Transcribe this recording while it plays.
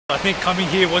I think coming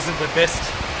here wasn't the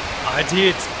best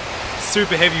idea. It's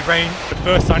super heavy rain, but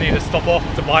first I need to stop off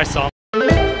to buy some.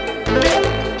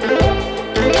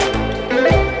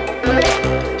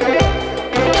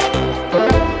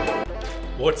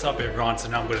 What's up everyone? So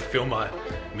now I'm going to film my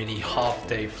mini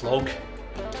half-day vlog.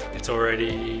 It's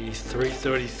already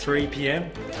 3:33 p.m,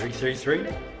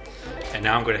 3:33, and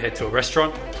now I'm going to head to a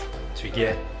restaurant to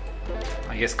get,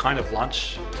 I guess, kind of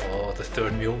lunch or the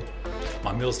third meal.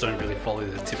 My meals don't really follow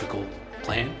the typical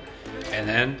plan. And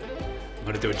then I'm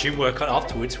going to do a gym workout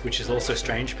afterwards, which is also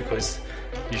strange because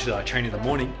usually I train in the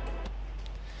morning.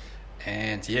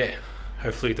 And yeah,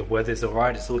 hopefully the weather's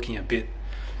alright. It's looking a bit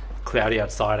cloudy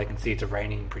outside. I can see it's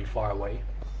raining pretty far away,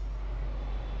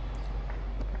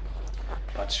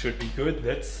 but should be good.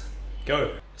 Let's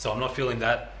go. So I'm not feeling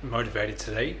that motivated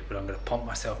today, but I'm going to pump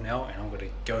myself now and I'm going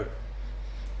to go.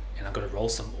 And I'm going to roll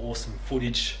some awesome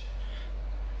footage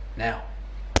now.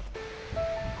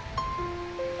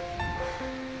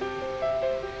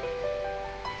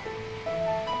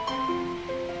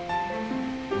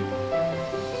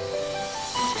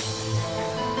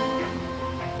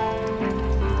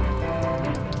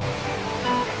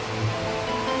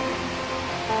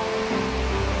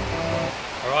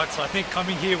 Alright, so I think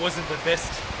coming here wasn't the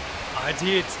best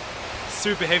idea. It's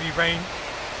super heavy rain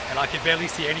and I can barely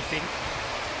see anything.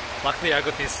 Luckily I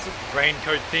got this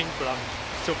raincoat thing, but I'm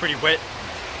still pretty wet.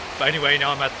 But anyway,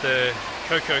 now I'm at the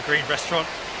Cocoa Green restaurant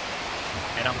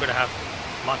and I'm gonna have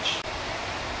lunch.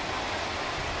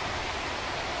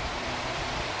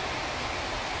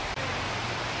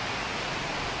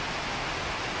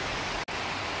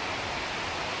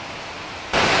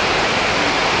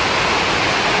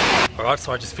 Alright,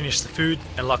 so I just finished the food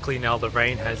and luckily now the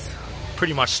rain has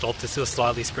pretty much stopped. It's still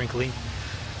slightly sprinkling,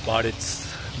 but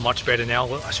it's much better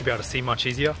now. I should be able to see much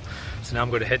easier. So now I'm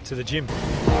going to head to the gym.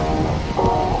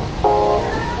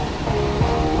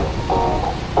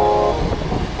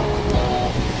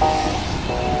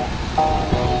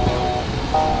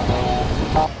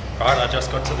 Alright, I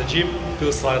just got to the gym.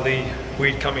 Feels slightly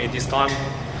weird coming at this time.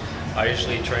 I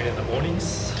usually train in the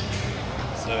mornings,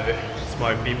 so this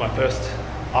might be my first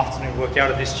afternoon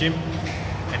workout at this gym.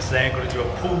 And today I'm going to do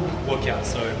a pull workout,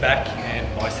 so back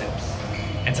and biceps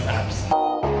and some abs.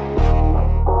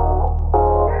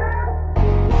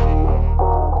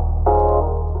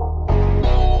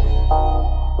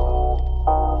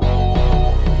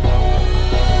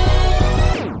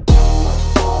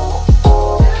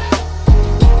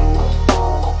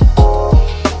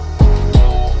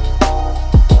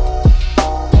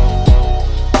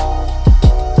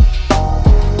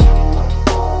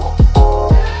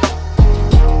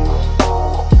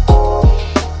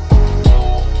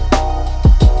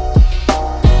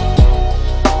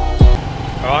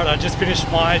 I just finished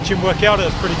my gym workout. It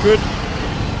was pretty good,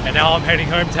 and now I'm heading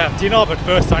home to have dinner, but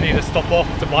first I need to stop off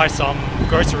to buy some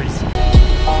groceries.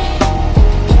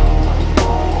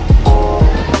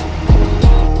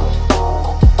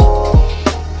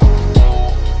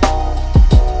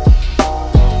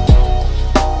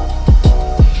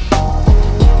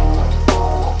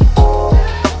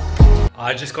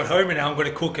 I just got home and now I'm going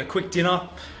to cook a quick dinner.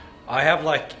 I have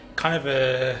like kind of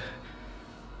a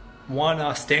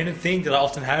one standard thing that I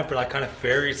often have, but I kind of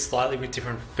vary it slightly with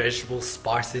different vegetables,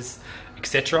 spices,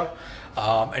 etc.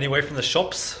 Anyway, from the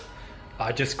shops,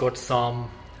 I just got some.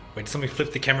 Wait, let me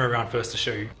flip the camera around first to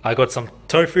show you. I got some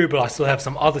tofu, but I still have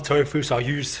some other tofu, so I'll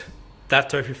use that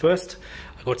tofu first.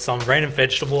 I got some random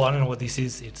vegetable. I don't know what this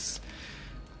is. It's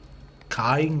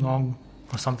kai ngong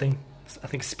or something. I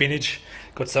think spinach.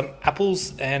 Got some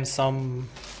apples and some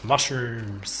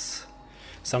mushrooms.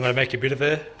 So I'm going to make a bit of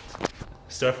a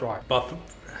stir fry.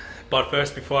 But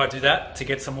first, before I do that, to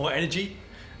get some more energy,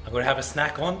 I'm going to have a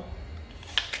snack on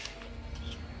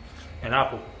an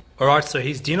apple. Alright, so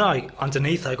here's dinner.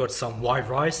 Underneath I got some white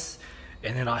rice,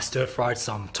 and then I stir fried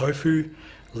some tofu,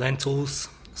 lentils,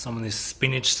 some of this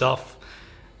spinach stuff,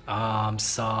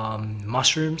 some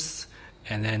mushrooms,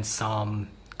 and then some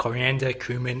coriander,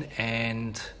 cumin,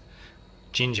 and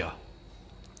ginger,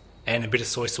 and a bit of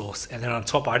soy sauce. And then on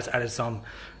top I just added some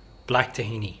black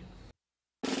tahini.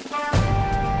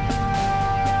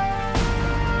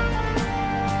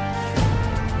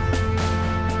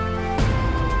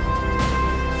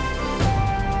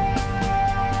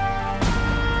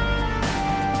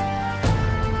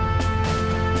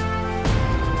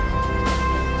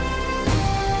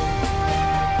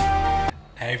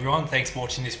 Hey everyone, thanks for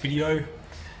watching this video.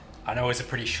 I know it's a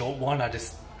pretty short one. I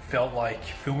just felt like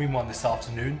filming one this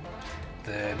afternoon.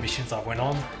 The missions I went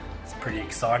on, it's pretty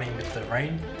exciting with the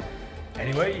rain.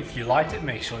 Anyway, if you liked it,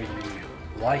 make sure you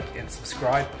like and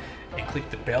subscribe, and click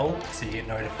the bell so you get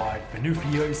notified for new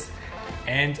videos.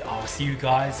 And I'll see you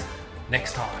guys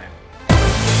next time.